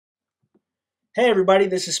Hey everybody,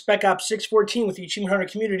 this is Spec Ops 614 with the Achievement Hunter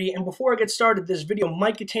community, and before I get started, this video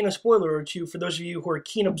might contain a spoiler or two for those of you who are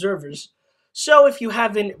keen observers. So if you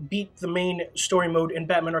haven't beat the main story mode in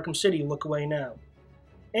Batman Arkham City, look away now.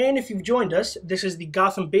 And if you've joined us, this is the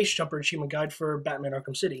Gotham Base Jumper achievement guide for Batman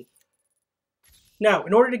Arkham City. Now,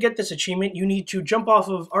 in order to get this achievement, you need to jump off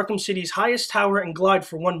of Arkham City's highest tower and glide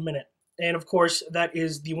for 1 minute. And of course, that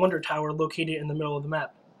is the Wonder Tower located in the middle of the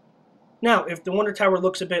map. Now, if the Wonder Tower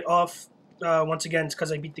looks a bit off, once again, it's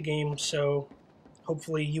because I beat the game, so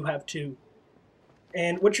hopefully you have too.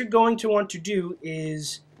 And what you're going to want to do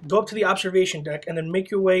is go up to the observation deck and then make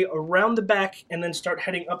your way around the back and then start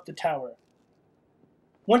heading up the tower.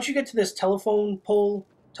 Once you get to this telephone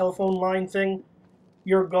line thing,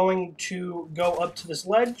 you're going to go up to this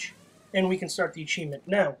ledge and we can start the achievement.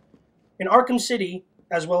 Now, in Arkham City,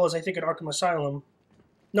 as well as I think in Arkham Asylum,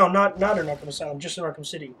 no, not in Arkham Asylum, just in Arkham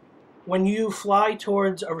City, when you fly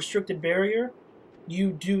towards a restricted barrier,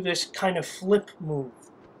 you do this kind of flip move.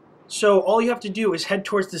 So all you have to do is head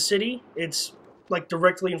towards the city. It's like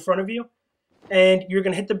directly in front of you. And you're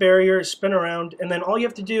going to hit the barrier, spin around, and then all you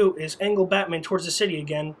have to do is angle Batman towards the city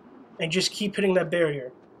again and just keep hitting that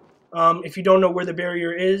barrier. If you don't know where the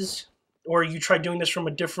barrier is, or you try doing this from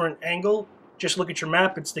a different angle, just look at your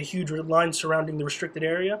map. It's the huge red line surrounding the restricted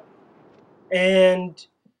area. And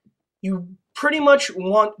you pretty much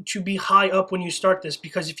want to be high up when you start this,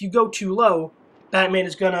 because if you go too low, Batman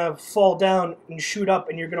is going to fall down and shoot up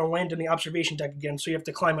and you're going to land in the observation deck again, so you have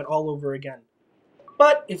to climb it all over again.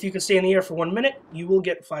 But if you can stay in the air for 1 minute, you will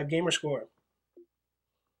get 5 gamer score.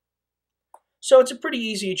 So it's a pretty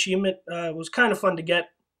easy achievement. It was kind of fun to get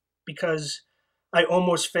because I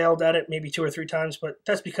almost failed at it maybe 2 or 3 times, but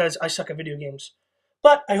that's because I suck at video games.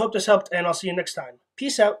 But I hope this helped, and I'll see you next time.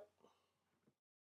 Peace out.